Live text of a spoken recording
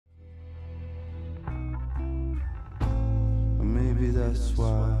that's why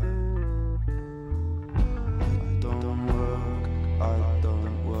I don't work, I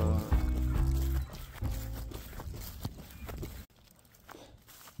don't work.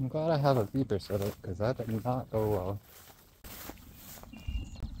 I'm glad I have a beeper set up, because that did not go well.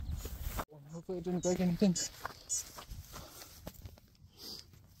 Hopefully it didn't break anything.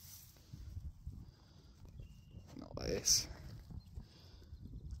 Nice.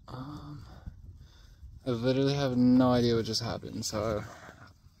 I literally have no idea what just happened, so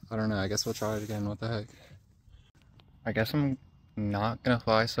I don't know. I guess we'll try it again. What the heck? I guess I'm not gonna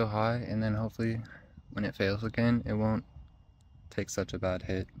fly so high, and then hopefully when it fails again, it won't take such a bad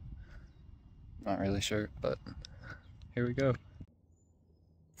hit. Not really sure, but here we go.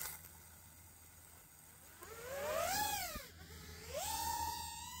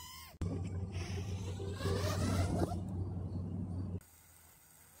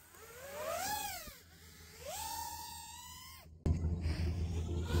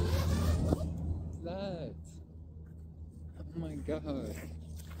 That? Oh my god.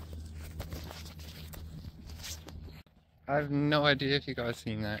 I have no idea if you guys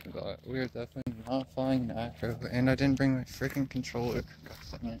seen that, but we are definitely not flying an acro, and I didn't bring my freaking controller.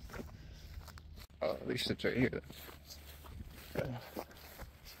 God dang it. Oh, at least it's right here. I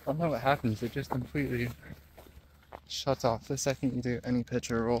don't know what happens, it just completely shuts off the second you do any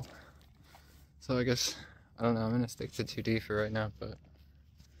picture roll. So I guess, I don't know, I'm gonna stick to 2D for right now, but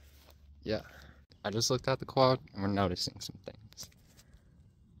yeah. I just looked at the quad and we're noticing some things.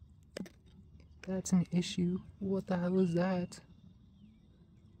 That's an issue. What the hell is that?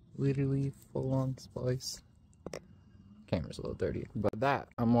 Literally full on splice. Camera's a little dirty, but that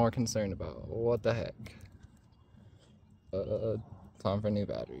I'm more concerned about. What the heck? Time for a new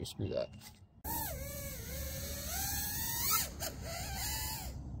battery. Screw that.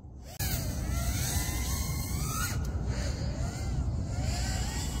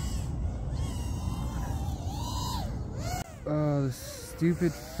 Oh, the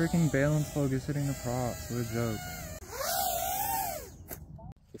stupid freaking balance plug is hitting the props. What a joke.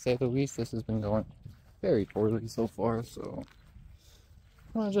 To say the least, this has been going very poorly so far, so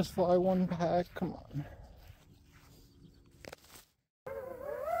I'm gonna just fly one pack. Come on.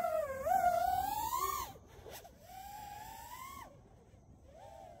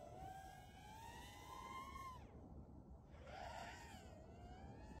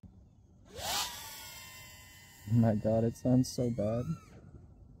 Oh my god, it sounds so bad.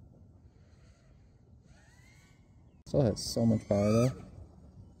 Still has so much power though.